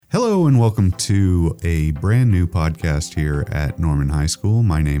and welcome to a brand new podcast here at Norman High School.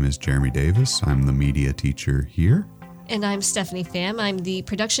 My name is Jeremy Davis. I'm the media teacher here. And I'm Stephanie Pham. I'm the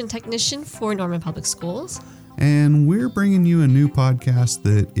production technician for Norman Public Schools. And we're bringing you a new podcast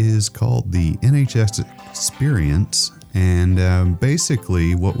that is called the NHS Experience. And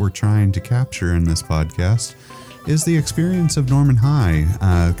basically what we're trying to capture in this podcast is the experience of Norman High,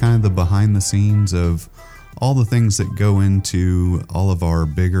 kind of the behind the scenes of all the things that go into all of our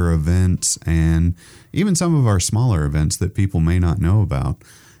bigger events and even some of our smaller events that people may not know about.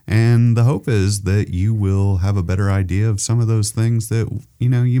 And the hope is that you will have a better idea of some of those things that,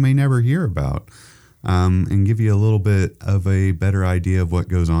 you may never hear about, and give you a little bit of a better idea of what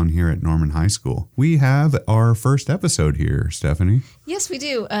goes on here at Norman High School. We have our first episode here, Stephanie. Yes, we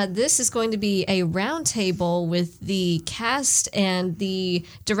do. This is going to be a roundtable with the cast and the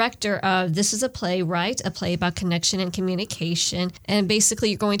director of This Is a Playwright, a play about connection and communication. And basically,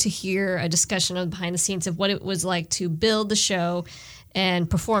 you're going to hear a discussion of behind the scenes of what it was like to build the show and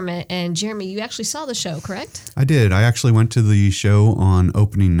perform it. And Jeremy, you actually saw the show, correct? I did. I actually went to the show on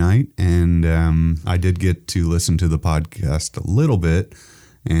opening night, and I did get to listen to the podcast a little bit.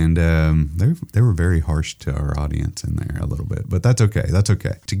 And they were very harsh to our audience in there a little bit, but that's okay. That's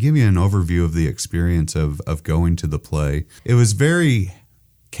okay. To give you an overview of the experience of going to the play, it was very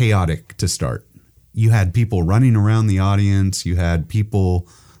chaotic to start. You had people running around the audience. You had people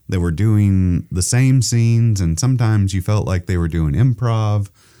that were doing the same scenes, and sometimes you felt like they were doing improv,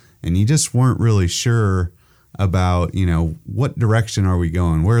 and you just weren't really sure about, what direction are we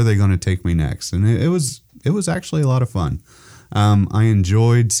going? Where are they going to take me next? And it was actually a lot of fun. I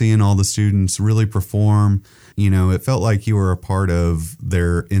enjoyed seeing all the students really perform. It felt like you were a part of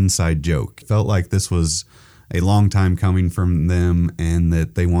their inside joke. It felt like this was a long time coming from them, and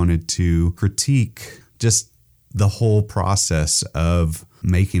that they wanted to critique just the whole process of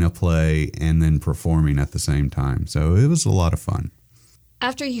making a play and then performing at the same time. So it was a lot of fun.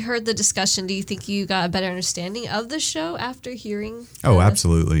 After you heard the discussion, do you think you got a better understanding of the show after hearing? Oh,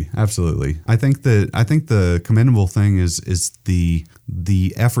 absolutely. Absolutely. I think the commendable thing is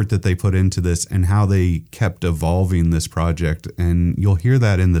the effort that they put into this and how they kept evolving this project. And you'll hear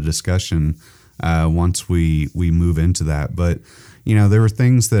that in the discussion once we move into that. But, there were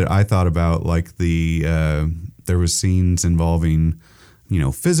things that I thought about, like there was scenes involving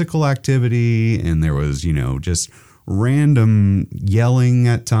physical activity, and there was, just random yelling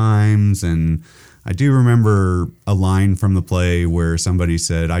at times. And I do remember a line from the play where somebody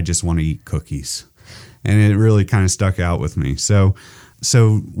said, "I just want to eat cookies." And it really kind of stuck out with me. So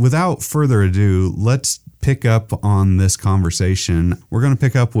without further ado, let's pick up on this conversation. We're going to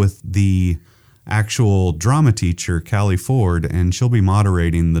pick up with the actual drama teacher, Kallie Ford, and she'll be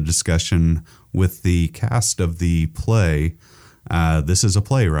moderating the discussion with the cast of the play. This is a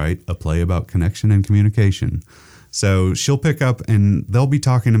playwright, a play about connection and communication. So she'll pick up and they'll be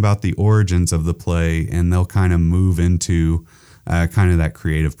talking about the origins of the play, and they'll kind of move into kind of that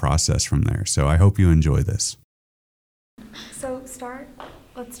creative process from there. So I hope you enjoy this. So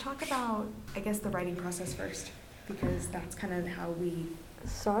let's talk about, I guess, the writing process first, because that's kind of how we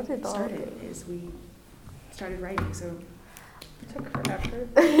started is we started writing. So it took forever.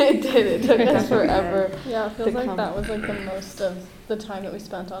 It did. It took us forever. Yeah, it feels like that was like the most of the time that we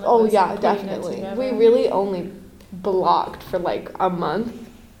spent on it. Oh yeah, definitely. We really only blocked for like a month.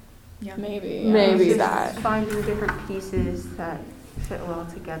 Yeah. Maybe that. Finding the different pieces that fit well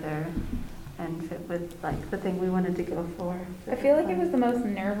together and fit with like the thing we wanted to go for. I feel like it was the most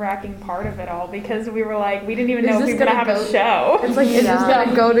nerve-wracking part of it all, because we were like, we didn't even know if we were gonna have a show. It's like, is this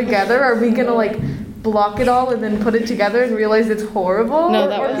gonna go together? Are we gonna like block it all and then put it together and realize it's horrible? No,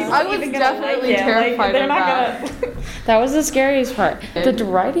 I was definitely terrified of that. That was the scariest part. The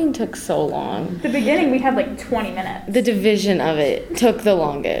writing took so long. The beginning, we had like 20 minutes. The division of it took the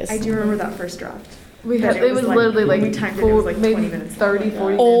longest. I do remember that first draft. It was literally like we timed it was like 20 minutes 30,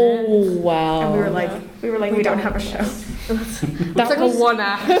 40 minutes. Oh, wow. And we were like, we don't have a show. It's like a one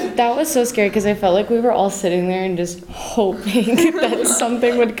act. That was so scary, because I felt like we were all sitting there and just hoping that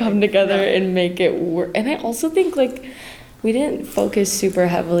something would come together and make it work. And I also think like we didn't focus super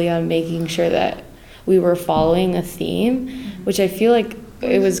heavily on making sure that we were following a theme, which I feel like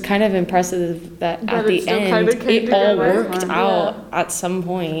it was kind of impressive that at the end it all worked out at some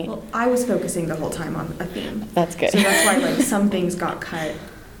point. Well, I was focusing the whole time on a theme. That's good. So that's why like some things got cut,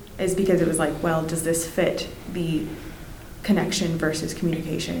 is because it was like, well, does this fit the connection versus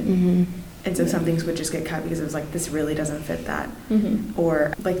communication? Mm-hmm. And so some things would just get cut because it was like, this really doesn't fit that. Mm-hmm.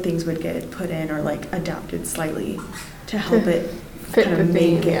 Or like things would get put in or like adapted slightly to help it fit kind of the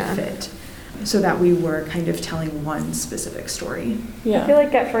make theme, it fit. so that we were kind of telling one specific story. I feel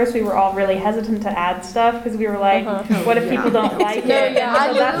like at first we were all really hesitant to add stuff because we were like, what if people don't like it?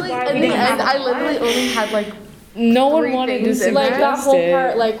 I literally only had like no one wanted to see like that whole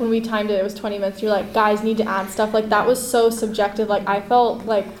part. Like when we timed it was 20 minutes. You're like, guys need to add stuff. Like that was so subjective. Like I felt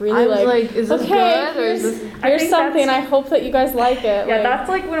like really like is this good or is this? Here's something. I hope that you guys like it. Yeah, that's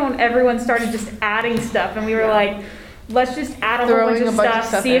like when everyone started just adding stuff, and we were like, let's just add a whole bunch of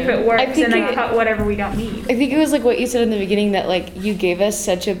stuff, see if it works, and then cut whatever we don't need. I think it was like what you said in the beginning, that like you gave us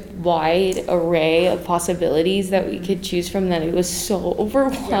such a wide array of possibilities that we could choose from, that it was so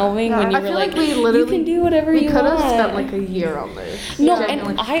overwhelming when you were like, you can do whatever you want. We could have spent like a year on this. No,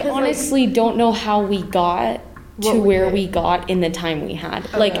 and I honestly don't know how we got to where we got in the time we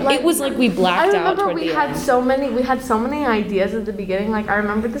had. Like it was like we blacked out. I remember we had so many ideas at the beginning. Like I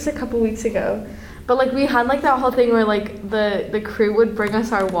remember this a couple weeks ago. But like we had like that whole thing where like the crew would bring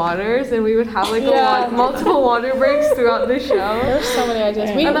us our waters and we would have like multiple water breaks throughout the show. There's so many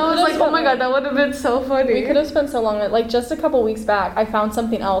ideas. And I was like, oh my god, that would have been so funny. We could have spent so long. Like just a couple weeks back, I found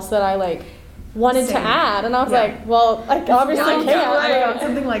something else that I like wanted to add, and I was like, well, like obviously I can't. I found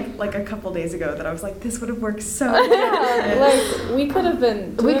something like a couple days ago that I was like, this would have worked so good. Like we could have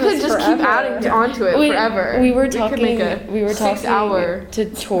been. We could just keep adding onto it forever. We were talking to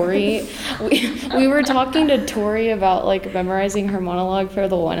Tori. we were talking to Tori about like memorizing her monologue for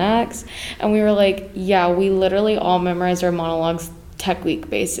the one acts, and we were like, yeah, we literally all memorized our monologues Tech Week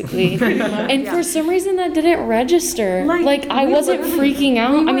basically. And for some reason that didn't register. Like I wasn't freaking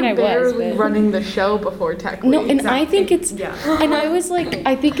out. I mean I was barely running the show before Tech Week. No, and I think it's and I was like,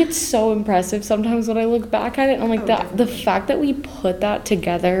 I think it's so impressive sometimes when I look back at it, and I'm like the fact that we put that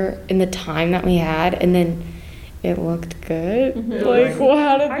together in the time that we had, and then it looked good. Like, well,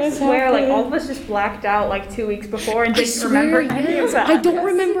 how did this happen? I swear, like, all of us just blacked out, like, 2 weeks before and didn't remember any of that. I don't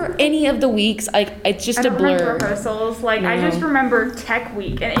remember any of the weeks. It's just a blur. I don't remember rehearsals. Like, I just remember Tech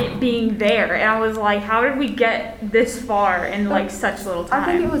Week and it being there. And I was like, how did we get this far in, like, such little time? I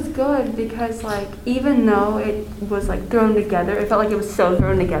think it was good because, like, even though it was, like, thrown together, it felt like it was so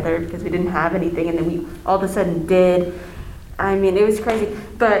thrown together because we didn't have anything, and then we all of a sudden did. I mean, it was crazy.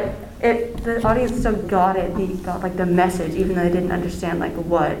 But the audience still got it. They got like the message, even though they didn't understand like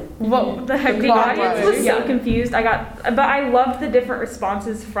what the heck. The audience was so confused. But I loved the different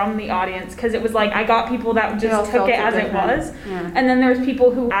responses from the audience, because it was like I got people that just took it as it was, and then there's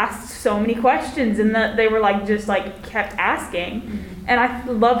people who asked so many questions, and that they were like just like kept asking. And I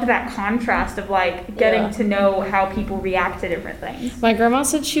loved that contrast of like getting to know how people react to different things. My grandma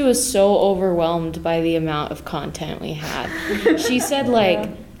said she was so overwhelmed by the amount of content we had. She said like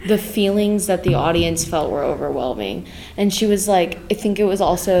the feelings that the audience felt were overwhelming. And she was like, I think it was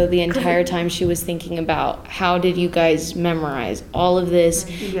also the entire time she was thinking about how did you guys memorize all of this,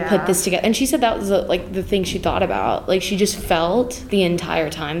 put this together. And she said that was like the thing she thought about. Like she just felt the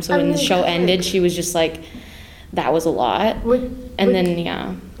entire time. So when the show ended, she was just like, that was a lot. With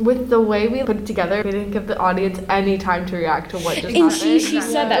the way we put it together, we didn't give the audience any time to react to what just happened. And she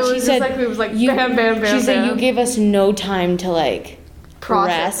said that. She said, it was like bam, bam, bam, she said you gave us no time to like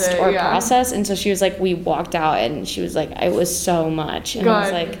rest or process, and so she was like, we walked out and she was like, it was so much, and I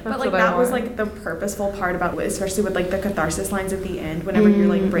was like, but like that was like the purposeful part about it, especially with like the catharsis lines at the end whenever you're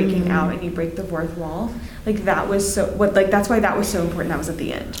like breaking out and you break the fourth wall. Like that was that's why that was so important. That was at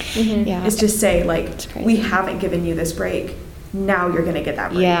the end. It's just say like, we haven't given you this break, now you're gonna get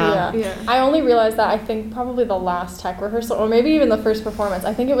that break. I only realized that I think probably the last tech rehearsal, or maybe even the first performance.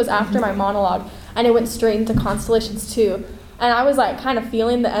 I think it was after my monologue, and it went straight into Constellations 2. And I was like kind of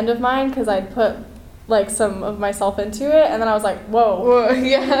feeling the end of mine because I'd put like some of myself into it, and then I was like, whoa. I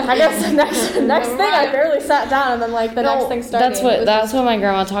guess the next thing I barely sat down, and then like the next thing started. That's what my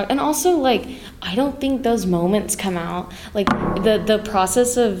grandma talked. And also like I don't think those moments come out. Like the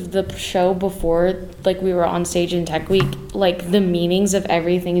process of the show before like we were on stage in Tech Week, like the meanings of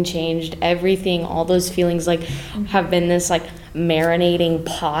everything changed. Everything, all those feelings like have been this like marinating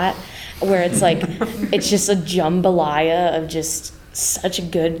pot where it's like it's just a jambalaya of just such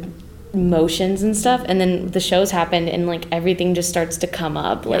good emotions and stuff, and then the shows happen and like everything just starts to come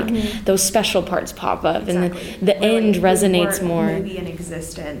up, like those special parts pop up, and the end resonates more. Maybe in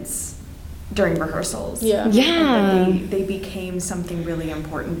existence during rehearsals. They became something really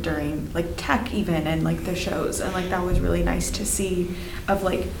important during like tech even, and like the shows, and like that was really nice to see of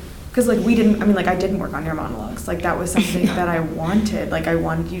like, because like I didn't work on your monologues. Like that was something that I wanted. Like I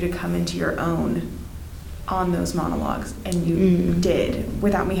wanted you to come into your own on those monologues, and you did,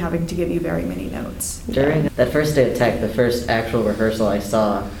 without me having to give you very many notes. During that first day of tech, the first actual rehearsal I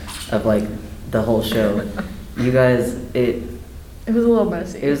saw of like the whole show, you guys, It was a little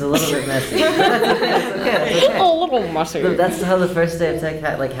messy. It was a little bit messy. But that's okay. A little messy. But that's how the first day of tech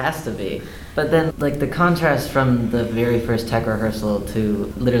has to be. But then the contrast from the very first tech rehearsal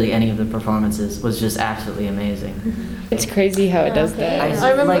to literally any of the performances was just absolutely amazing. It's crazy how it does that. I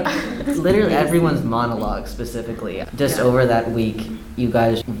remember literally everyone's monologue specifically. Just over that week, you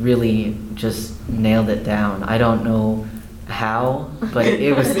guys really just nailed it down. I don't know how, but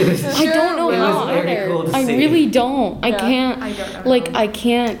it was I don't know how either. Cool to I see. really don't. I Yeah. can't. I don't know. I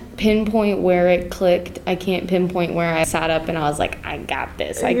can't pinpoint where it clicked. I can't pinpoint where I sat up and I was like, I got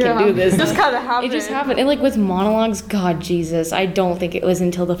this. I can do this. It just kind of happened. It just happened. And with monologues, God, Jesus, I don't think it was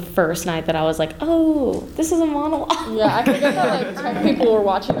until the first night that I was like, oh, this is a monologue. Yeah, I forget that tech people were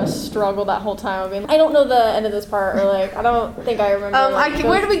watching us struggle that whole time. I mean, I don't know the end of this part, or I don't think I remember.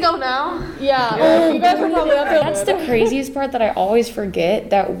 Where do we go now? Yeah, you guys were probably up there. That's the craziest part that I always forget,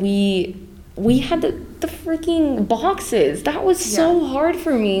 that we had the freaking boxes. That was so hard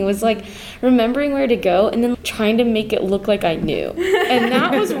for me. It was remembering where to go and then trying to make it look like I knew. And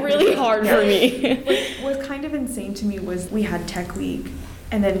that was really hard for me. What was kind of insane to me was we had Tech Week,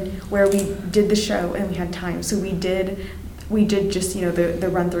 and then where we did the show and we had time. So we did just, the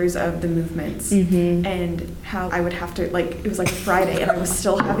run-throughs of the movements, and how I would have to, it was Friday, and I was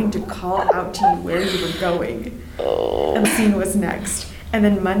still having to call out to you where you were going. And the scene was next. And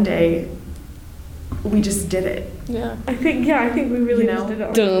then Monday, we just did it. Yeah. I think we really just did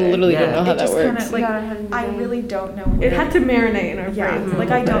it. Literally don't know how It that just works. I really don't know where It had to marinate in our Yeah,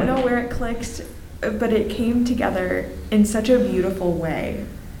 brains. I don't know where it clicked, but it came together in such a beautiful way.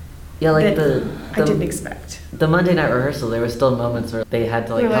 Yeah, I didn't expect. The Monday night rehearsal, there were still moments where they had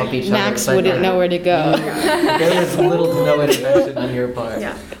to help each Max other. wouldn't know where to go. There was little to no intervention on your part.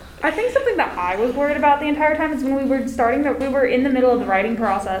 Yeah. I think something that I was worried about the entire time is when we were in the middle of the writing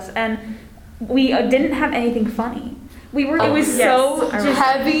process, and we didn't have anything funny. It was so just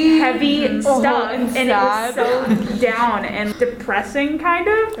heavy stuff, and it was so down and depressing, kind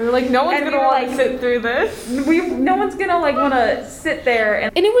of. We were no one's gonna want to sit through this. No one's gonna want to sit there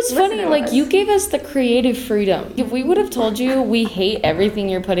and it was listen funny, to us. you gave us the creative freedom. If we would have told you we hate everything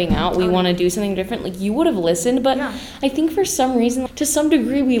you're putting out, we want to do something different, you would have listened. But I think for some reason, to some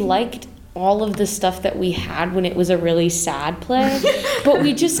degree, we liked all of the stuff that we had when it was a really sad play, but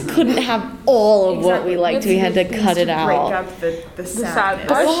we just couldn't have all of what we liked. We had to cut it out. Break up the sadness.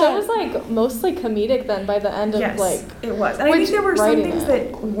 Our show was mostly comedic then by the end of it was. And I think there were some things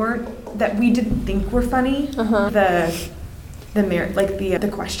that we didn't think were funny. The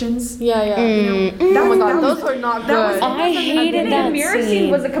questions. Yeah. Oh my god, those were not good. I hated that The mirror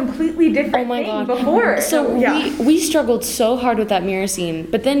scene was a completely different thing before. So we struggled so hard with that mirror scene,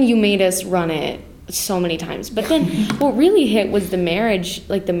 but then you made us run it so many times. But then what really hit was the marriage,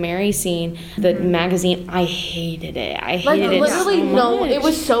 the Mary scene, the magazine. I hated it. I hated it literally so much. it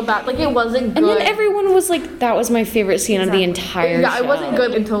was so bad. It wasn't good. And then everyone was like, that was my favorite scene of the entire show. It wasn't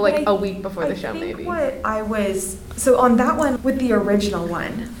good until a week before the show, maybe. So on that one, with the original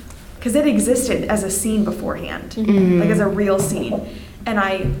one, because it existed as a scene beforehand, as a real scene.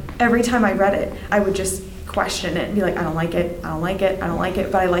 And every time I read it, I would just question it and be like, I don't like it, I don't like it, I don't like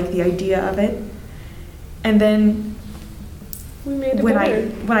it, but I like the idea of it. And then we made it when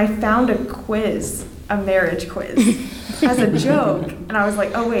better. I found a marriage quiz as a joke, and I was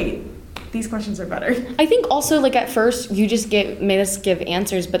like, oh wait, these questions are better. I think also at first you just made us give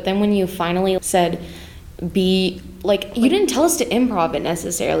answers, but then when you finally said you didn't tell us to improv it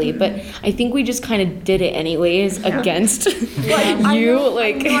necessarily, but I think we just kind of did it anyways against you. I knew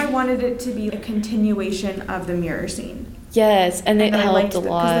I wanted it to be a continuation of the mirror scene. Yes, and it helped a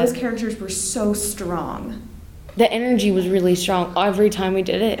lot. Because those characters were so strong. The energy was really strong every time we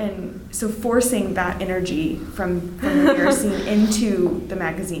did it. And so forcing that energy from the mirror scene into the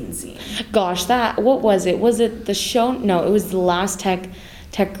magazine scene. Gosh, what was it? Was it the show? No, it was the last tech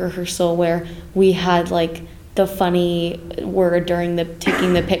rehearsal where we had the funny word during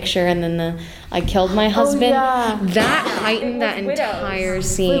taking the picture, and then I killed my husband. That heightened that entire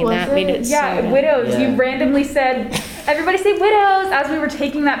scene. That made it widows. Yeah. You randomly said, everybody say widows, as we were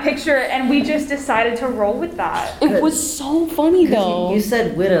taking that picture, and we just decided to roll with that. It was so funny though. You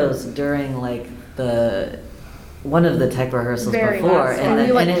said widows during one of the tech rehearsals before, and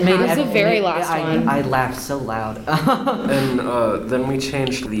it made it was the very last one. I laughed so loud. And then we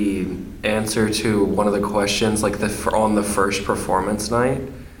changed the answer to one of the questions, on the first performance night.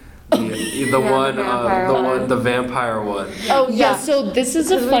 The vampire one. Oh yeah. So this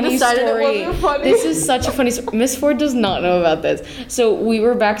is a funny story. This is such a funny story. Miss Ford does not know about this. So we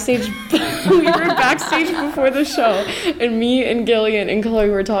were backstage. Before the show, and me and Gillian and Chloe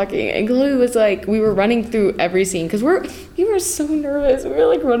were talking, and Chloe was we were running through every scene because we were so nervous. We were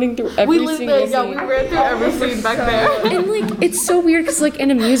like running through every single scene. We ran through every scene back there. And like it's so weird because like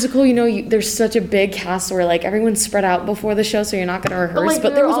in a musical, you know, there's such a big cast where like everyone's spread out before the show, so you're not gonna rehearse.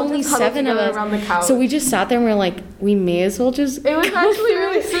 But there was only 7 of us, so we just sat there and we were like, we may as well just. It was actually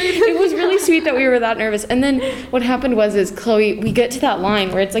really sweet. It was really sweet that we were that nervous. And then what happened is Chloe, we get to that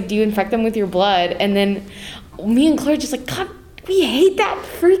line where it's like, do you infect them with your blood? And then me and Chloe are just like, God, we hate that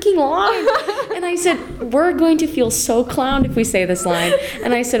freaking line. And I said, we're going to feel so clowned if we say this line.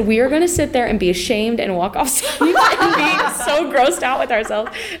 And I said, we are going to sit there and be ashamed and walk off stage and be so grossed out with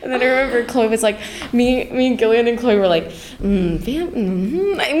ourselves. And then I remember Chloe was like, me and Gillian and Chloe were like, and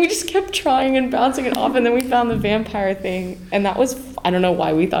we just kept trying and bouncing it off. And then we found the vampire thing. And that was, I don't know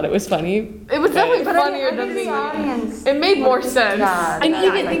why we thought it was funny. It was definitely funnier than the audience. It made more sense. Yeah, I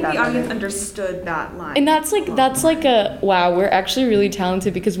think the audience understood that line. And that's like a, wow, we're actually really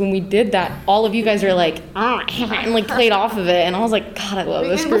talented, because when we did that, all of you guys were like, and like played off of it, and I was like, God, I love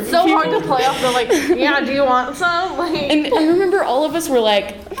this. It was so hard to play off. They're like, yeah, do you want some? Like, and I remember all of us were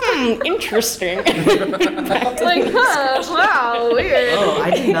like, interesting. Like, wow, weird. Oh,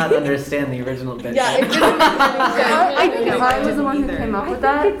 I did not understand the original bit. Yeah, it didn't make any sense. I was the one who came up with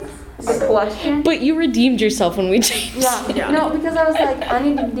that question. But you redeemed yourself when we changed. Yeah. No, because I was like, I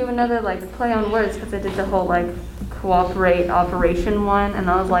need to do another like play on words, because I did the whole like cooperate operation one, and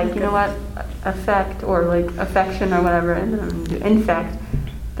I was like, you know what, affect or like affection or whatever, and then I'm gonna do infect.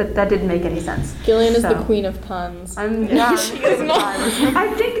 But that didn't make any sense. Gillian is the queen of puns. I think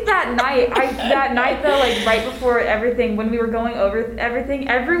that night though, like right before everything, when we were going over everything,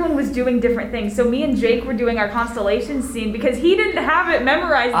 everyone was doing different things. So me and Jake were doing our constellation scene because he didn't have it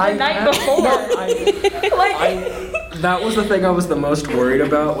memorized the night before. That was the thing I was the most worried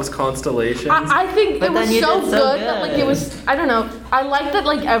about, was constellations. I think it was so good that like it was, I don't know, I like that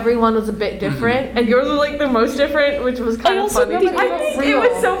like everyone was a bit different, and yours was like the most different, which was kind of funny. I think it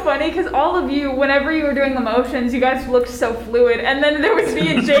was so funny because all of you, whenever you were doing the motions, you guys looked so fluid, and then there was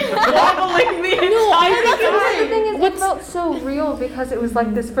me and Jake wobbling the The thing is, it felt so real because it was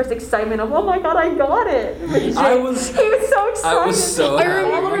like this first excitement of, oh my God, I got it. He was so excited. I was so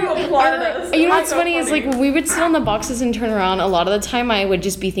happy. You know what's funny is like when we would sit on the boxes and turn around, a lot of the time I would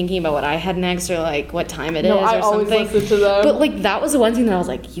just be thinking about what I had next or like what time it is or I something. always listen to them. But like that was the one thing that I was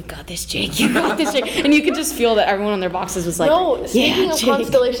like, you got this, Jake. You got this, Jake. And you could just feel that everyone on their boxes was like, no, speaking of Jake.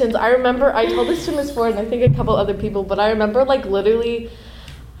 constellations, I remember I told this to Miss Ford and I think a couple other people, but I remember like literally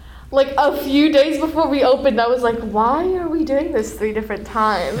like a few days before we opened, I was like, why are we doing this 3 different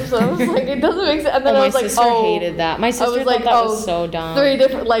times? So I was like, it doesn't make sense. And then I was like, my sister hated that. My sister thought that was so dumb.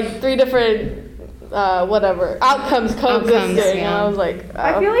 3 different whatever outcomes coexisting, and I was like,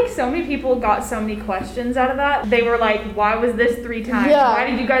 I feel like so many people got so many questions out of that. They were like, why was this 3 times? Yeah. Why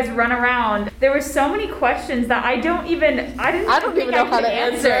did you guys run around? There were so many questions that I don't even know how to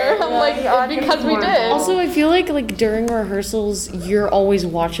answer. I'm like, because we did. Also, I feel like during rehearsals, you're always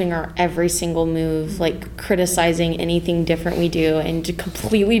watching our every single move, like criticizing anything different we do and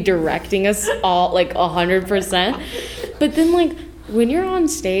completely directing us all like 100%. But then like when you're on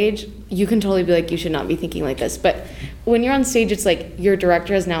stage, you can totally be like, you should not be thinking like this. But when you're on stage, it's like your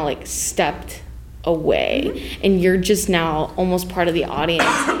director has now like stepped away and you're just now almost part of the audience.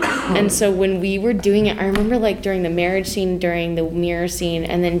 And so when we were doing it, I remember like during the marriage scene, during the mirror scene,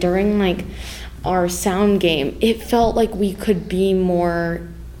 and then during like our sound game, it felt like we could be more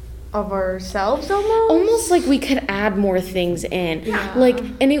of ourselves almost like we could add more things in. Like,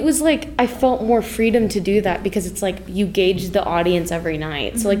 and it was like I felt more freedom to do that because it's like you gauge the audience every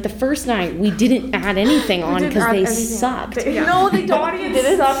night. So like the first night we didn't add anything on because they sucked. No, the audience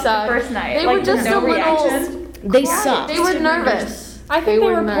sucked the first night. They were just no a reaction. They sucked. They were nervous. I think they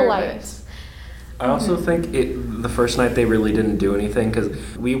were polite. I also think the first night they really didn't do anything because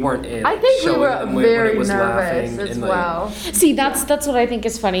we weren't in. I think we were very nervous as well. See, that's what I think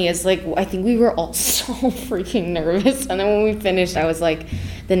is funny is like I think we were all so freaking nervous, and then when we finished, I was like,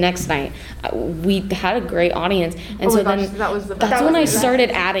 the next night we had a great audience, and that's when I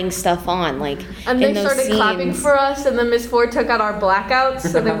started adding stuff on, like, and they started clapping for us, and then Miss Ford took out our blackouts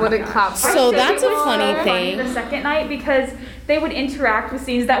so they wouldn't clap. So that's a funny thing. The second night because they would interact with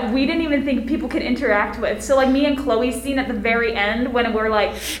scenes that we didn't even think people could interact with. So like me and Chloe's scene at the very end when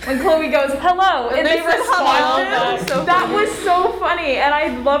Chloe goes hello and they respond. That was so funny, and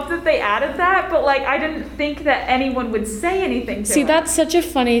I loved that they added that. But like I didn't think that anyone would say anything to See, it. that's such a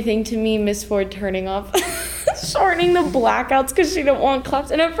funny thing to me, Miss Ford turning off, shortening the blackouts because she didn't want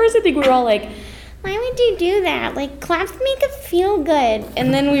claps. And at first I think we were all like, why would you do that? Like, claps make us feel good.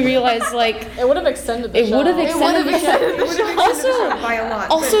 And then we realized, like, it would have extended the show. It would have extended the show. By a lot.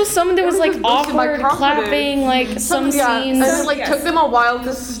 Also, some there was like awkward clapping, like some scenes. And then like took them a while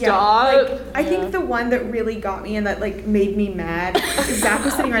to stop. Like, I think the one that really got me and that like made me mad, Zach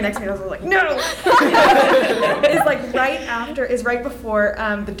was sitting right next to me and I was like, no! is like right before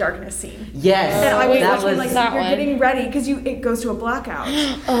the darkness scene. Yes. And I was watching like, that you're one. getting ready because it goes to a blackout.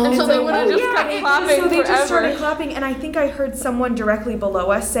 And so they would have just kept clapping So they forever. just started clapping, and I think I heard someone directly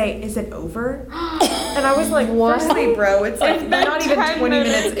below us say, "Is it over?" And I was like, "Firstly, bro, it's like not even 20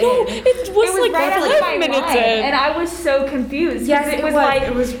 minutes in." It was like right after 5 my minutes line, in. and I was so confused. Yes, it was like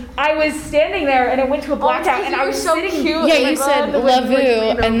I was standing there, and it went to a blackout, and I was so sitting. cute. Yeah, you said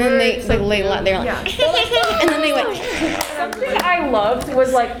 "lavu," and then they like they're like, and then they went. Something I loved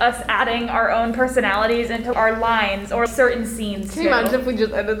was like us adding our own personalities into our lines or certain scenes. Can you imagine if we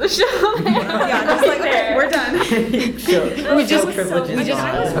just ended the show? Yeah, just like, okay, we're done. I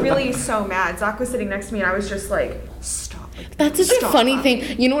I was really so mad. Zach was sitting next to me, and I was just like, stop. That's such a funny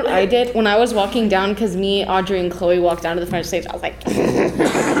thing. You know what I did when I was walking down? Because me, Audrey, and Chloe walked down to the front stage. I was like, "You're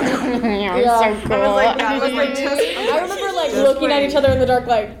so cool." I remember like looking at each other in the dark,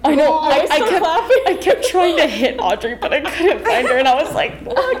 like I know. oh, I kept trying to hit Audrey, but I couldn't find her, and I was like,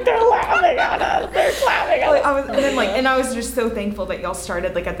 "Look, they're laughing at us. They're clapping at us." And I was just so thankful that y'all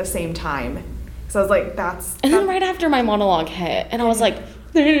started like at the same time. So I was like, And then right after my monologue hit, and I was like,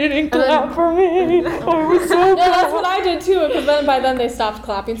 they didn't clap for me. I was so Yeah, that's what I did too. Because then by then they stopped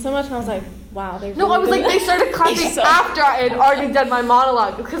clapping so much, and I was like, wow, they. No, I was like, they started clapping after I had already done my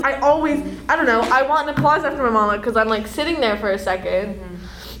monologue. Because I don't know, I want an applause after my monologue because I'm like sitting there for a second.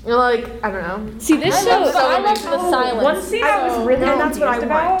 You're like, I don't know. See, this show. I loved the silence. One scene I was really that's what I confused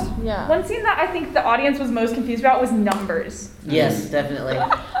about. want. Yeah. One scene that I think the audience was most confused about was numbers. Yes, definitely.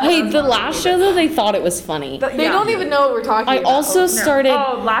 Hey, the last show though, they thought it was funny. They don't even know what we're talking I about. also started.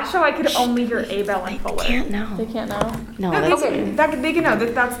 Oh, last show I could only hear Abel and Fuller. Can't know. They can't know. No, No, that's they can know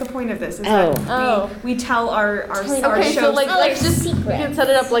that's the point of this. Is Oh. that we tell our Okay, shows. so like let's just we can set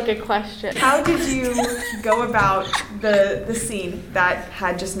it up like a question. How did you go about the scene that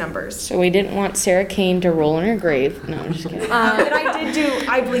had just numbers? So we didn't want Sarah Kane to roll in her grave. No, I'm just kidding. And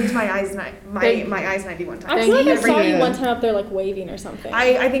I blinked my eyes 91 times. I feel like I saw you. you one time up there like waving or something.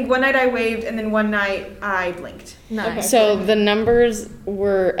 I think one night I waved and then one night I blinked. Okay. So the numbers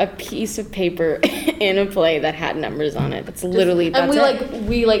were a piece of paper in a play that had numbers on it. That's literally And that's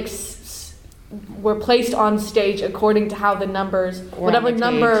we were placed on stage according to how the numbers, whatever on the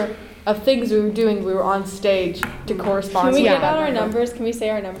number of things we were doing, we were on stage to correspond. Can we to give that out our number. numbers? Can we say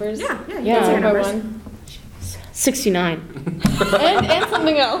our numbers? Yeah. Yeah. Those are One by numbers. one. 69. and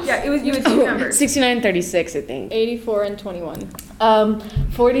something else. Yeah, you had two numbers. 69, 36, I think. 84 and 21.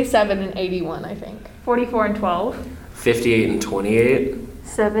 47 and 81, I think. 44 and 12. 58 and 28.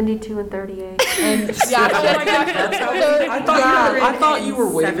 72 and 38. And yeah, I thought you were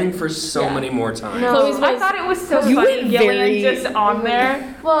waving for so many more times. No. I thought it was so You funny. went Gillian very- just on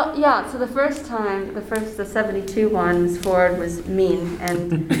there. Well, yeah, so the 72 ones, Ford was mean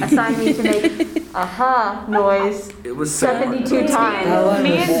and assigned me to make aha noise It was so 72 times.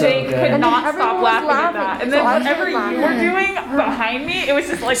 Me and so Jake good. could And not everyone stop was laughing at laughing, that. And so then I whatever you started were laughing. doing behind me, it was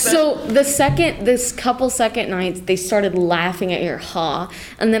just like So this couple second nights, they started laughing at your ha,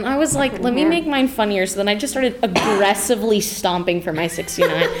 and then I was like, let me make mine funnier. So then I just started aggressively stomping for my 69.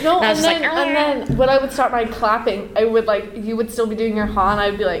 No, and I and was then, just like, and then when I would start my clapping, I would like, you would still be doing your ha, and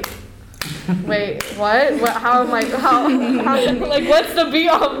I'd be like, wait, what? How am I, how like, what's the beat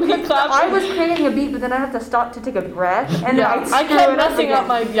on me clapping? I was creating a beat, but then I have to stop to take a breath, and then I'd I screw kept it up messing again. up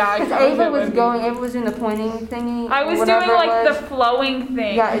my, Because Ava was doing the pointing thingy. I was whatever doing it like was. the flowing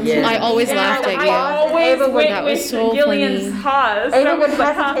thing. Yeah, it's Yeah. I always And laughed at I you. always Ava would- went that was with so Gillian's funny. ha's. Ava That would was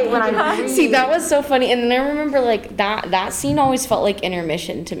the hesitate when I ha. breathed. See, that was so funny. And then I remember like that scene always felt like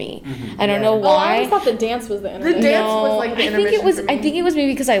intermission to me. I don't know Oh, I why. always thought the dance was the intermission. dance was like the I think it was. intermission for me. I think it was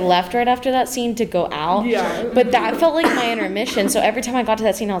maybe because I left right after that scene to go out. Yeah. But that felt like my intermission. So every time I got to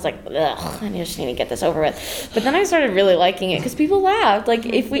that scene, I was like, ugh, I just need to get this over with. But then I started really liking it because people laughed. Like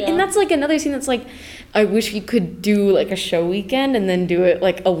and that's like another scene that's like, I wish we could do like a show weekend and then do it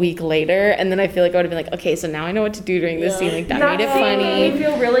like a week later. And then I feel like I would have been like, okay, so now I know what to do during this scene. Like that made it scene made me funny.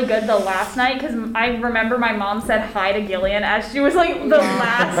 feel really good the last night because I remember my mom said hi to Gillian as she was like the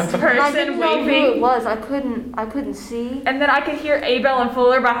last And I person didn't know who it waving. was. I couldn't see. And then I could hear Abel and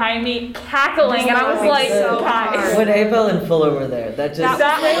Fuller behind me cackling, and I was like, guys. When Ava and Fuller were there, that just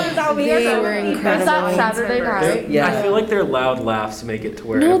They were incredible. Was that Saturday night? yeah. I feel like their loud laughs make it to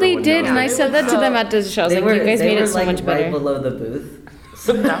where No, they everyone did, knows and I it. said that to them at the show. I was like, you guys made it so like much right better. below the booth,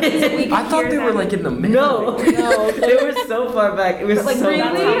 I thought they were like in the middle. No, they were so far back. It was like, so really?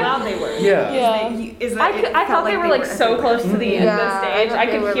 loud. That's how loud they were. Yeah. I thought they were like so close to the end of the stage. I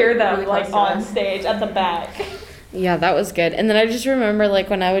could hear them really like close to on us. stage at the back. Yeah, that was good. And then I just remember, like,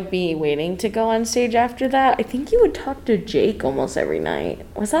 when I would be waiting to go on stage after that, I think you would talk to Jake almost every night.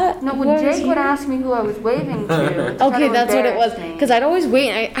 Was that? No, when Jake would ask me who I was waving to. Okay, that's what it was. Embarrass me. Because I'd always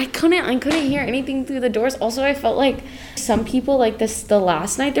wait. I couldn't hear anything through the doors. Also, I felt like some people, like the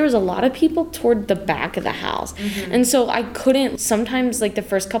last night, there was a lot of people toward the back of the house. And so I couldn't, sometimes, like, the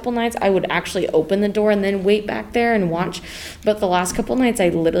first couple nights, I would actually open the door and then wait back there and watch. But the last couple nights, I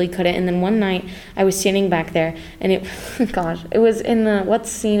literally couldn't. And then one night, I was standing back there, and it, gosh, it was in the, what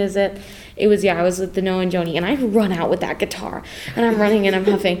scene is it? It was, I was with the Noah and Joni, and I run out with that guitar, and I'm running and I'm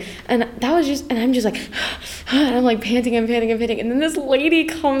huffing, and that was just, and I'm just like, and I'm like panting, and then this lady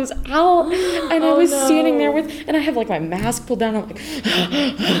comes out, and I was standing there with, and I have like my mask pulled down, I'm like,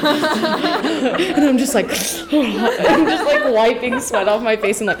 and I'm just like wiping sweat off my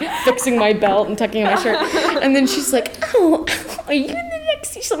face and like fixing my belt and tucking in my shirt, and then she's like, oh, are you in the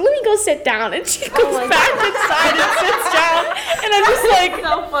next? She's like, let me go sit down, and she goes back inside and sits down, and I'm just like,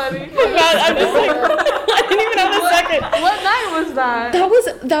 So funny. I'm just like, I didn't even have a second. What night was that?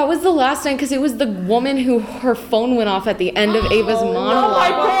 That was the last night, because it was the woman who her phone went off at the end of Ava's monologue. Oh my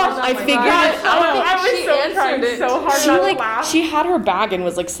gosh! I figured it out. I was so trying so hard not to laugh. She had her bag and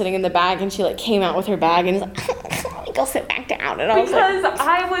was like sitting in the bag, and she like came out with her bag and was like, let me go sit back down. And I was like, Because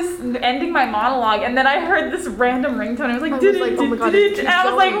I was ending my monologue, and then I heard this random ringtone. I was like, oh my God, it and I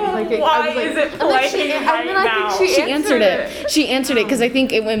was like, why is it playing right now? she answered it. She answered it because I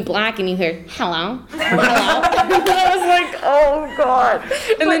think it went black and you hear hello, hello. And I was like, oh God.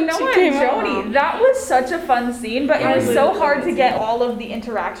 And then Noah she came and Joni, out. that was such a fun scene, but it was so hard to get all of the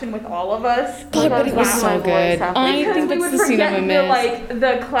interaction with all of us. But it was so good. I Because think we that's would the scene I'm forget gonna the, miss. like,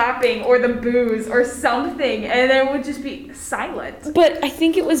 the clapping or the boos or something, and then it would just be silent. But I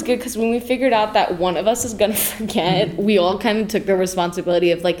think it was good because when we figured out that one of us is gonna forget, we all kind of took the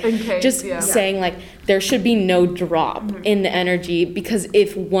responsibility of like In case, just yeah. saying like there should be no drop in the energy, because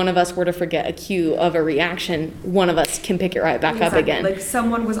if one of us were to forget a cue of a reaction, one of us can pick it right back up again. Like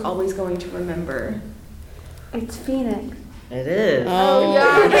someone was always going to remember. It's Phoenix. It is. Oh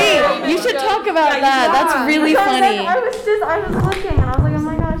yeah. Hey, you should talk about that. That's really funny. I was looking and I was like, oh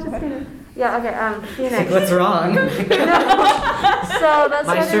my gosh, it's Phoenix. Yeah, okay, Phoenix. What's wrong? So that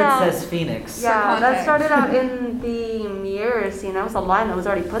My started shirt out. says Phoenix. Yeah, that started out in the mirror scene. That was a line that was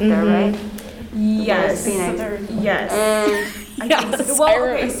already put there, right? Yes. Phoenix. Yes. And Yes, Well, I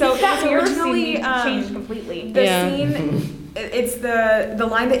okay, so it was originally changed completely. the Yeah. scene. It's the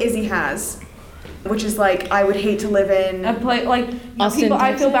line that Izzy has, which is like, I would hate to live in. A play like Austin, people.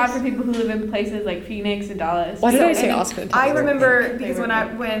 I feel Texas? bad for people who live in places like Phoenix and Dallas. Why did So, I say and Austin? I remember because when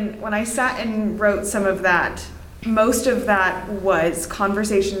I sat and wrote some of that, most of that was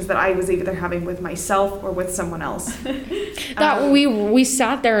conversations that I was either having with myself or with someone else. That we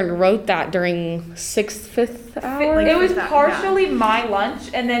sat there and wrote that during fifth hour. It was that, partially my lunch,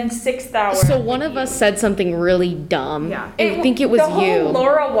 and then 6th hour. So one of us said something really dumb. Yeah. I think it was the whole you.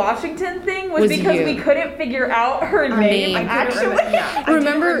 Laura Washington thing was Was because you. we couldn't figure out her name. name. Actually, I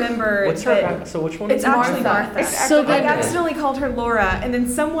Remember- remember What's that her? So which one? it's is it? actually Martha. So I then- accidentally called her Laura, and then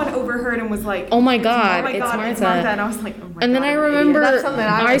someone overheard and was like, Oh my God, "Oh my it's God, Martha." it's Martha!" And I was like, "Oh my And God, then I I'm an idiot." remember That's something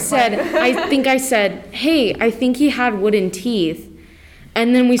I would said, I said, hey, I think he had wooden teeth.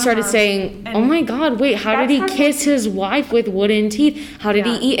 And then we started saying, oh my God, wait, how did he kiss his wife with wooden teeth? How did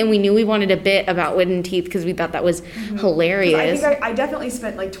he eat? And we knew we wanted a bit about wooden teeth because we thought that was hilarious. I think I definitely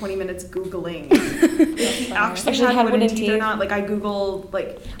spent like 20 minutes Googling if he actually had wooden teeth or not. Like I Googled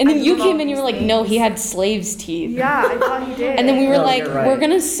like. And I then you Googled came all and you were these like, no, he things. had slaves' teeth. Yeah, I thought he did. And then we were No, like, you're right. we're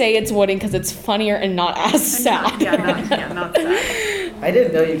going to say it's wooden because it's funnier and not as sad. not sad. I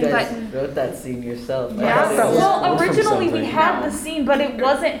didn't know you guys wrote that scene yourself. I Yeah. thought it was- Well, from originally we something. had the scene, but it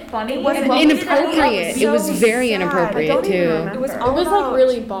wasn't funny. It wasn't Inappropriate. It was very sad. inappropriate, I don't even too. remember. It was all It was about, like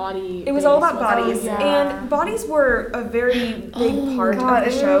really body. It was all about based, wasn't bodies, it? and bodies were a very big part God,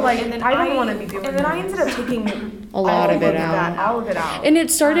 of the and show. like, and then I don't wanna be doing And then I this. ended up taking A lot of it all of it out. And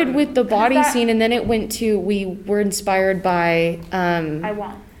it started with the body that- scene, and then it went to, we were inspired by, I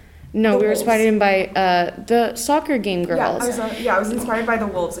won. no, The we were wolves. inspired by the soccer game girls. I was inspired by the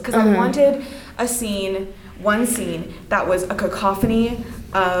wolves because I wanted one scene that was a cacophony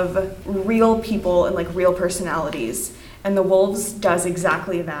of real people and like real personalities, and the wolves does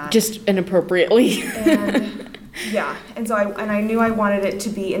exactly that. Just inappropriately. And yeah, and so I knew I wanted it to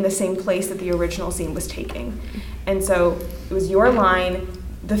be in the same place that the original scene was taking, and so it was your line,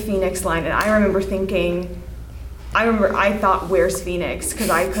 the Phoenix line, and I remember thinking, I remember I thought, where's Phoenix? Because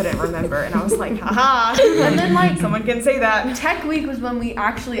I couldn't remember, and I was like, haha. And then like someone can say that. Tech Week was when we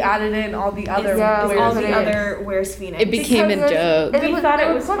actually added in all the other where's Phoenix. It became a joke. And we thought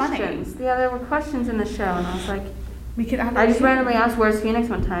it was questions. funny. Yeah, there were questions in the show, and I was like, we could add. I just randomly asked, "Where's Phoenix?"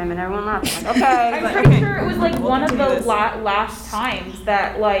 one time, and everyone laughed. I'm like, okay. I'm pretty sure it was like one of the last times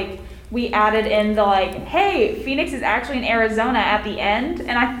that like we added in the like, hey, Phoenix is actually in Arizona at the end,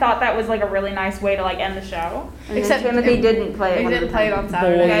 and I thought that was like a really nice way to like end the show. And except Timothy didn't play it. They didn't play it on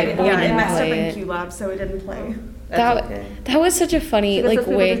Saturday. It messed up in Q Lab, so it didn't play. That was such a funny like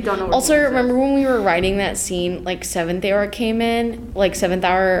way. Also, I remember when we were writing that scene, like 7th hour came in, like 7th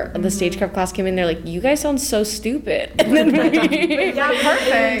hour the stagecraft class came in. They're like, "You guys sound so stupid." And then perfect. It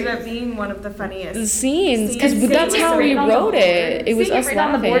ended up being one of the funniest scenes because that's how we wrote it. It was us laughing.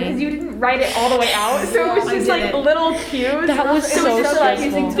 On the board because you didn't write it all the way out, so it was just like little cues. That was so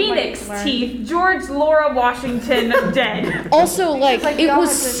stressful. Phoenix teeth, George Laura Washington dead. Also, like it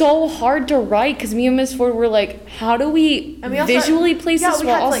was so hard to write because me and Miss Ford were like, how do we visually place this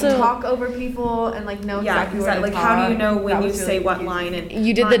while also like talk over people and like know exactly what like how do you know when you say what line and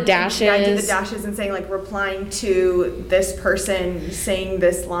you did the dashes. Yeah, I did the dashes and saying like replying to this person saying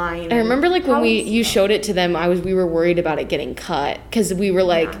this line. I remember like when you showed it to them, we were worried about it getting cut because we were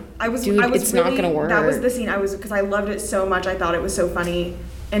like, it's not gonna work. That was the scene because I loved it so much. I thought it was so funny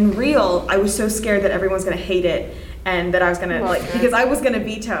and real. I was so scared that everyone's gonna hate it. And that I was gonna because I was gonna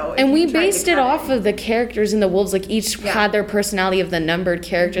veto. And we based it off of the characters in the Wolves, like each had their personality of the numbered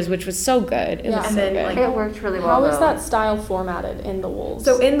characters, which was so good. It was so good. Like, it worked really well. How is that style formatted in the Wolves?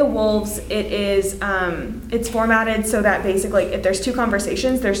 So in the Wolves, it is it's formatted so that basically if there's 2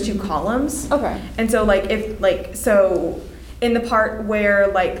 conversations, there's 2 columns. Okay. And so in the part where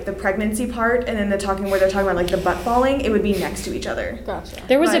like the pregnancy part and then the talking where they're talking about like the butt falling, it would be next to each other. Gotcha.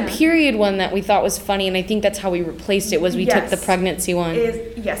 There was a period one that we thought was funny, and I think that's how we replaced it. Was we took the pregnancy one.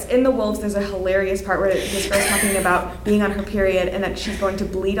 Yes, in the Wolves, there's a hilarious part where this girl's talking about being on her period and that she's going to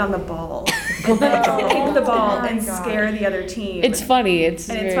bleed on the ball, and then take the ball and scare the other team. It's funny. It's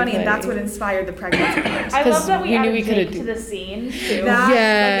funny, and that's what inspired the pregnancy part. I love that we added Jake to the scene too.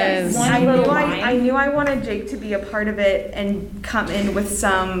 Yes. I knew I wanted Jake to be a part of it and come in with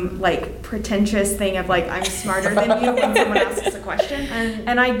some like pretentious thing of like I'm smarter than you when someone asks a question.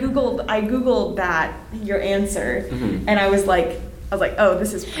 And I googled that your answer, and I was like, oh,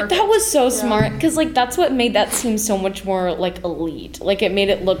 this is perfect. That was so smart because like that's what made that seem so much more like elite. Like it made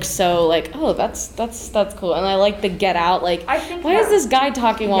it look so like, oh, that's cool. And I like the get out. Like, why is this guy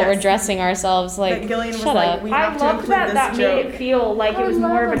talking while we're dressing ourselves? Like, Gillian was shut up. I love that made it feel like it was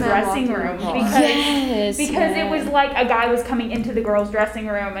more of a dressing room because it was like a guy was coming into the girls' dressing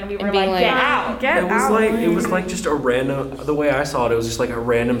room and we were like, get out. It was like just a random. The way I saw it, it was just like a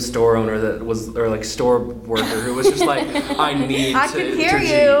random store owner or like store worker who was just like, I need. I can hear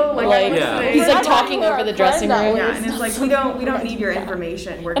you. He's like talking over the dressing room. Yeah, and it's like we don't need your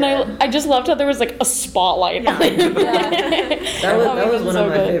information. We're and I just loved how there was like a spotlight on it. That was one of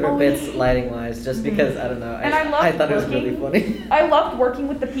my favorite bits lighting wise, just because I don't know. And I thought it was really funny. I loved working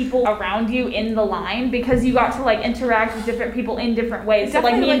with the people around you in the line because you got to like interact with different people in different ways. So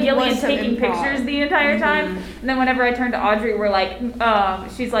like me and Gillian taking pictures the entire time, and then whenever I turned to Audrey, we're like,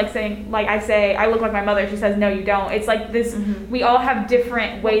 she's like saying like I say I look like my mother. She says no, you don't. It's like this. We all have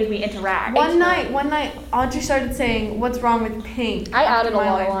different ways we interact. One night, Audrey started saying, "What's wrong with pink?" I added a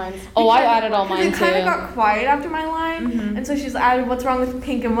lot of lines. I added all mine too. It kind of got quiet after my line, and so she's added, "What's wrong with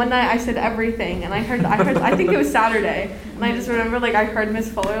pink?" And one night I said everything, and I heard. I think it was Saturday, and I just remember like I heard Miss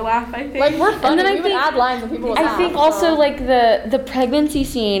Fuller laugh. I think like we're funny. And then we would add lines and people would laugh. I think also like the pregnancy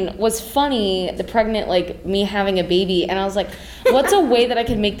scene was funny. The pregnant like me having a baby, and I was like, what's a way that I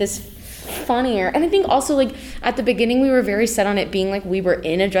could make this funnier? And I think also like at the beginning we were very set on it being like we were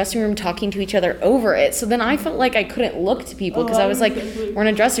in a dressing room talking to each other over it, so then I felt like I couldn't look to people because I was like, we're in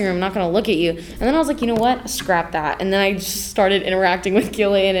a dressing room, I'm not gonna look at you. And then I was like, you know what, scrap that. And then I just started interacting with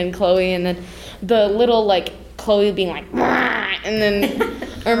Gillian and Chloe, and then the little like Chloe being like and then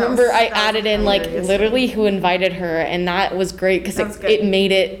I remember I added in like literally who invited her, and that was great because it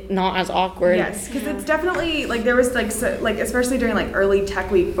made it not as awkward. Yes, because it's definitely like there was like especially during like early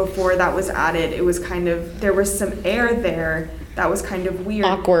Tech Week before that was added, it was kind of there was some air there that was kind of weird,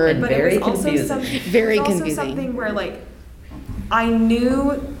 awkward, but very it was also confusing. Something where like I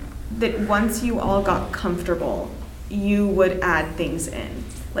knew that once you all got comfortable, you would add things in.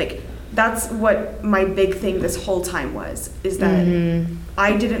 Like that's what my big thing this whole time is that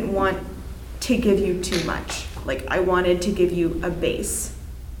I didn't want to give you too much. Like I wanted to give you a base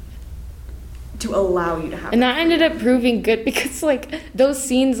to allow you to have and that ended up proving good because like those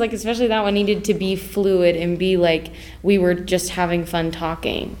scenes, like especially that one, needed to be fluid and be like we were just having fun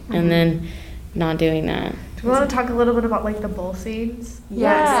talking, and then not doing that. Do we want to talk a little bit about like the bowl scenes?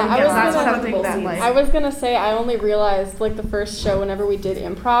 Yeah, I was gonna say I only realized like the first show whenever we did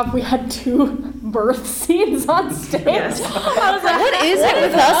improv, we had 2 birth scenes on stage. Yes. I was like, what is it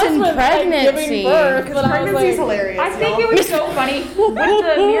with us in pregnancy? Because pregnancy's hilarious. I think it was so funny with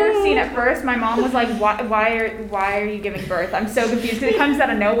the mirror scene. At first, my mom was like, "Why are you giving birth?" I'm so confused because it comes out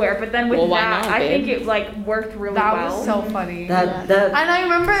of nowhere. But then with that, I think it like worked really well. That was so funny. That And I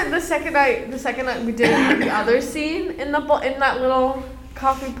remember the second night we did the other scene in that little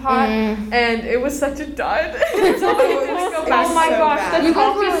coffee pot, and it was such a dud. Oh my gosh, the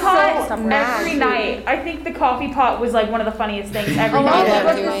coffee pot every night. I think the coffee pot was like one of the funniest things every night.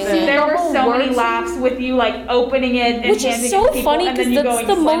 There were so many laughs with you like opening it and which is so funny because that's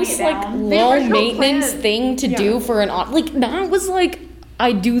the most like low maintenance thing to do for an like that was like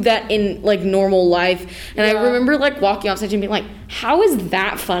I do that in like normal life, and I remember like walking off stage and being like, how is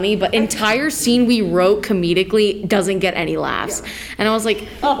that funny? But entire scene we wrote comedically doesn't get any laughs, and I was like,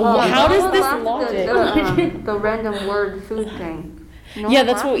 how does this logic? The random word food thing. No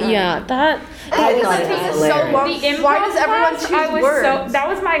that's what. Yeah, that was so long. Why does everyone choose words? That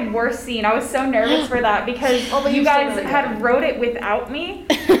was my worst scene. I was so nervous for that because you guys had wrote it without me.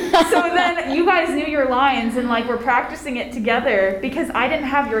 So then you guys knew your lines and like were practicing it together because I didn't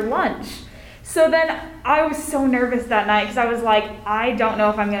have your lunch. So then I was so nervous that night because I was like, I don't know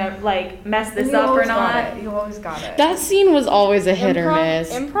if I'm gonna like mess this up or not. You always got it. That scene was always a hit or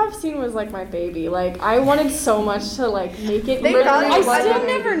miss. Improv scene was like my baby. Like I wanted so much to like make it. I still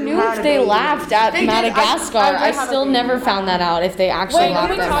never knew if they laughed at Madagascar. I still never found that out if they actually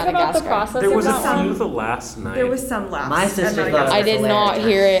laughed at Madagascar. About the process. There was a few the last night. There was some laughs. My sister thought I did not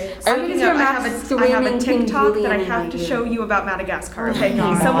hear it. I have a TikTok that I have to show you about Madagascar. Okay,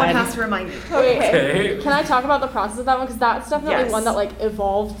 someone has to remind me. Okay. Can I talk about the process of that one? Because that's definitely one that like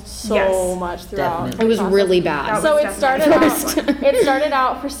evolved so much throughout. It was really bad. So it started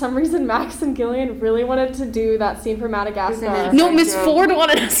out for some reason Max and Gillian really wanted to do that scene for Madagascar. No, Miss Ford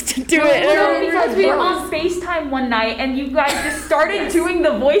wanted us to do it. No, because we were on FaceTime one night and you guys just started doing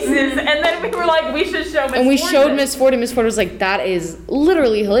the voices, and then we were like, we should show Miss Ford. And we showed Miss Ford, and Miss Ford was like, that is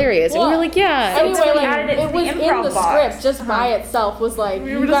literally hilarious. And we were like, yeah. Anyway, it was in the script just by itself. Was like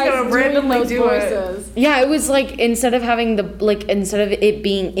you guys doing those voices. Yeah, it was like instead of it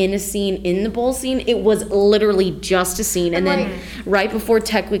being in a scene in the bowl scene, it was literally just a scene. And then right before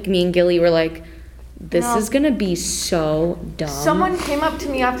Tech Week, me and Gilly were like, this is gonna be so dumb. Someone came up to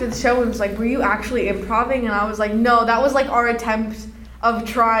me after the show and was like, were you actually improvising? And I was like, no, that was like our attempt of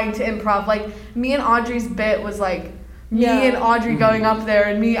trying to improv. Like me and Audrey's bit was like me and Audrey going up there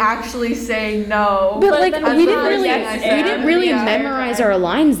and me actually saying no. But like we didn't really memorize our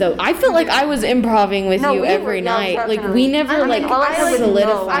lines though. I felt like I was improving with you every night. Like we never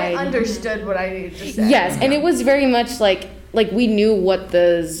solidified. I understood what I needed to say. Yes, and it was very much like we knew what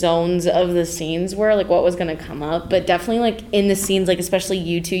the zones of the scenes were, like what was gonna come up, but definitely like in the scenes, like especially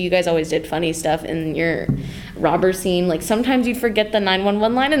you two, you guys always did funny stuff in your robber scene. Like sometimes you'd forget the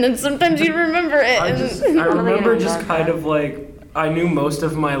 911 line, and then sometimes you'd remember it. I remember just kind of like I knew most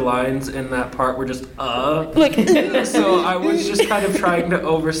of my lines in that part were just like so I was just kind of trying to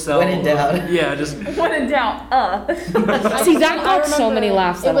oversell. When in doubt. Yeah, just when in doubt. See, that got so many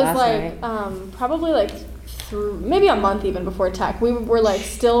laughs. It was like probably like maybe a month even before Tech, we were like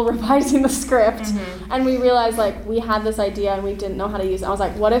still revising the script, and we realized like we had this idea and we didn't know how to use it. I was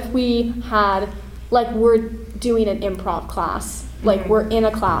like, what if we had like we're doing an improv class, like we're in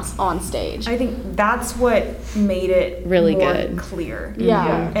a class on stage. I think that's what made it really more good, clear.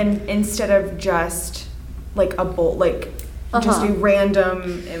 Yeah. And instead of just like a bolt, like just a random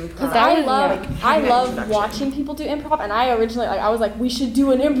improv. I love watching people do improv, and I originally I was like, we should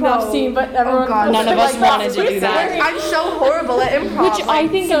do an improv scene, but everyone none of us wanted to do that. I'm so horrible at improv. Which I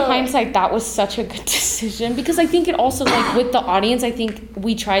think in hindsight that was such a good decision, because I think it also like with the audience, I think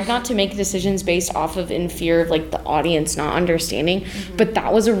we tried not to make decisions based off of in fear of like the audience not understanding, but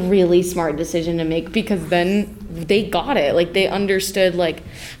that was a really smart decision to make, because then they got it, like they understood like,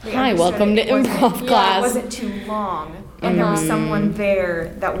 hi, welcome to improv class. It wasn't too long. And there was someone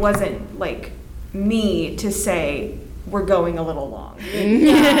there that wasn't like me to say, we're going a little long.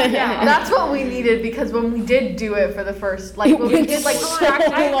 Yeah, that's what we needed, because when we did do it for the first, like when we did like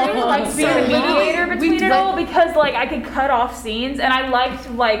I really liked being the mediator between it all, because like I could cut off scenes, and I liked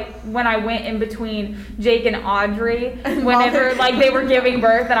like when I went in between Jake and Audrey whenever like they were giving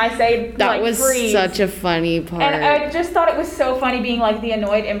birth, and I say that like, was freeze. such a funny part. And I just thought it was so funny being like the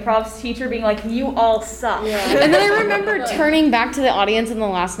annoyed improv teacher being like, you all suck. Yeah. And then I remember turning back to the audience in the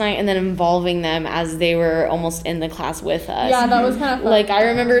last night and then involving them as they were almost in the class with us. Yeah, that was kind of fun. Like, I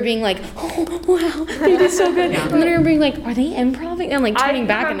remember being like, oh, wow, they did so good. And then I remember being like, are they improving? And like turning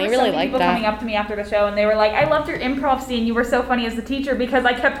back, and they really liked that. Coming up to me after the show, and they were like, I loved your improv scene. You were so funny as the teacher, because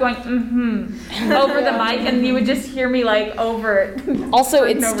I kept going, over the mic, and you would just hear me like over it. Also,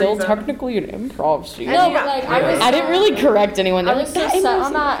 it's still technically an improv scene. No, but like I didn't really correct anyone. I was so set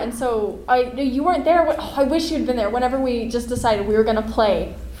on that, and so you weren't there. I wish you'd been there. Whenever we just decided we were gonna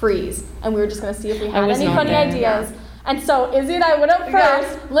play freeze, and we were just gonna see if we had any funny ideas. And so Izzy and I went up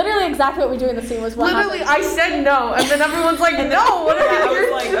first. Literally exactly what we do in the scene was what happened. I said no, and then everyone's like, no. What are you? I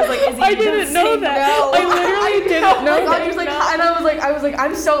was like, Izzy, I didn't know that. No. I literally didn't know that. I was like,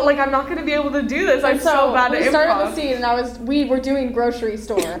 I'm so like, I'm not gonna be able to do this. I'm so bad at improv. We started the scene, and we were doing grocery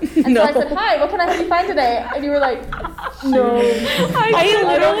store, and so I said, hi, what can I help you find today? And you were like, no. I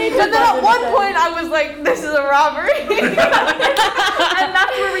literally did. And then at one point, I was like, this is a robbery. And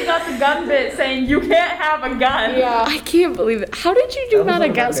that's where we got the gun bit saying you can't have a gun. Yeah. I can't believe it. How did you do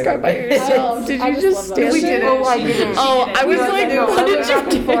Madagascar by yourself? Did you just stand there? Oh, I was like, what did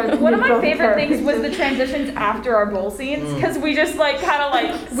you do? One of my favorite things was the transitions after our bowl scenes, because we just like kind of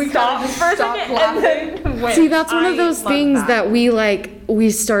like we stopped for a second and then went. See, that's one of those things that we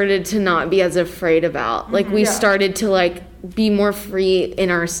started to not be as afraid about. Like we started to like be more free in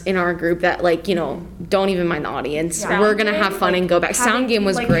our group, that like, you know, don't even mind the audience. We're gonna have fun and go back. Sound game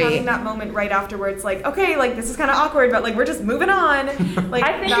was great. Having that moment right afterwards, like, okay, like this is kind of awkward, but like we're just moving on. Like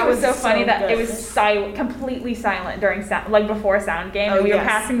I think it was so funny that it was silent, completely silent during sound, like before sound game, and we were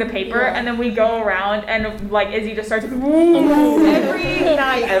passing the paper, and then we go around, and like Izzy just starts every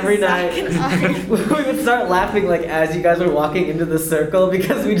night. We would start laughing like as you guys were walking into the circle,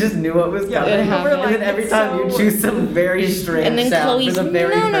 because we just knew what was coming. And then every time you choose some very strange and then sound Chloe's for the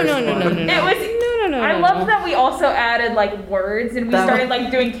very first one. It was I love that we also added like words, and we started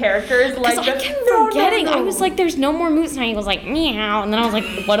like doing characters. Like I kept forgetting. I was like, "There's no more moves," and I was like, "Meow," and then I was like,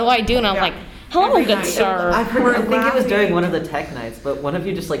 "What do I do?" And I was like, "Hello, good sir." I think it was during one of the tech nights, but one of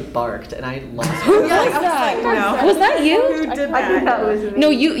you just like barked, and I lost. Who was that? Was that you? Who did that? I think that was me. No,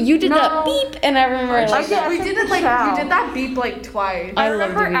 you did that beep, and I remember. We did it like you did that beep like twice. I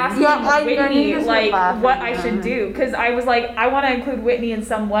remember asking Whitney like what I should do, because I was like, I want to include Whitney in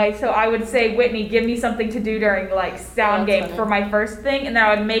some way, so I would say, Whitney, give me something to do during like sound game for my first thing, and then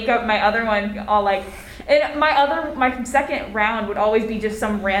I would make up my other one all like. And my second round would always be just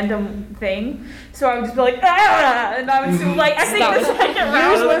some random thing. So I would just be like, ah! And I would do like, I think the second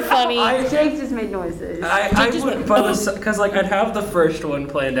round were funny. Jake just made noises. I would, because like I'd have the first one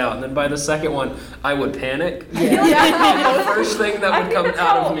planned out, and then by the second one, I would panic. Yeah. The first thing that would come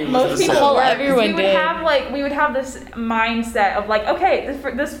out of me was the second. Everyone did. We would have this mindset of like, okay,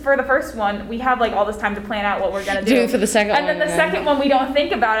 this for the first one, we have like all this time to plan out what we're gonna do. For the second one. And then the second one, we don't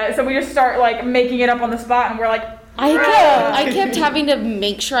think about it, so we just start like making it up on the spot, and we're like, I kept having to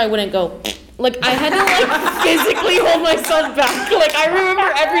make sure I wouldn't go. Like, I had to, like, physically hold myself back. Like, I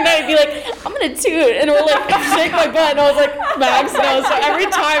remember every night I'd be like, I'm gonna toot, and or like shake my butt, and I was like, Max, no. So every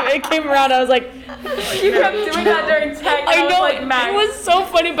time it came around, I was like, you kept doing that during tech. I know, like, Max. it was so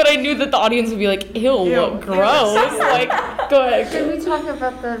funny, but I knew that the audience would be like, ew. Gross. Like, go ahead. Did we talk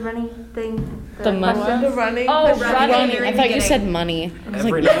about the running thing? The money? The running. Oh, running. I thought you said money. I was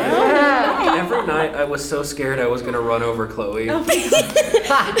every like, every night I was so scared I was gonna run over Chloe. I was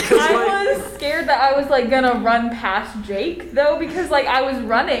scared that I was like gonna run past Jake though, because like I was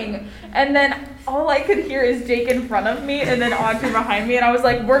running, and then all I could hear is Jake in front of me and then Audrey behind me, and I was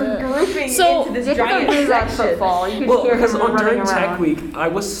like, we're grouping into this giant section. Well, because during Tech Week, I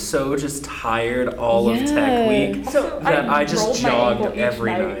was so just tired all of Tech Week that I just jogged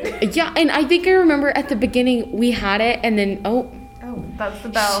every night. Yeah, and I think I remember at the beginning we had it, and then that's the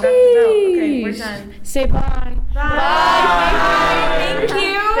bell. Okay, we're done. Say bye. Bye. Thank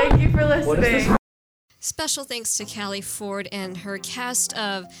you. Thank you for listening. Special thanks to Kallie Ford and her cast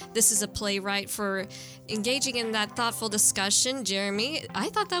of This Is a Playwright for engaging in that thoughtful discussion. Jeremy, I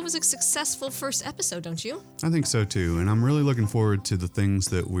thought that was a successful first episode, don't you? I think so too, and I'm really looking forward to the things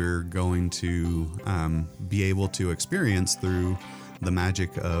that we're going to be able to experience through the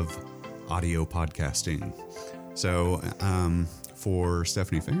magic of audio podcasting. So for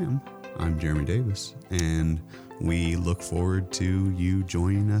Stephanie Pham, I'm Jeremy Davis, and we look forward to you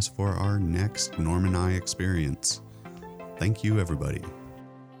joining us for our next Norm and I experience. Thank you, everybody.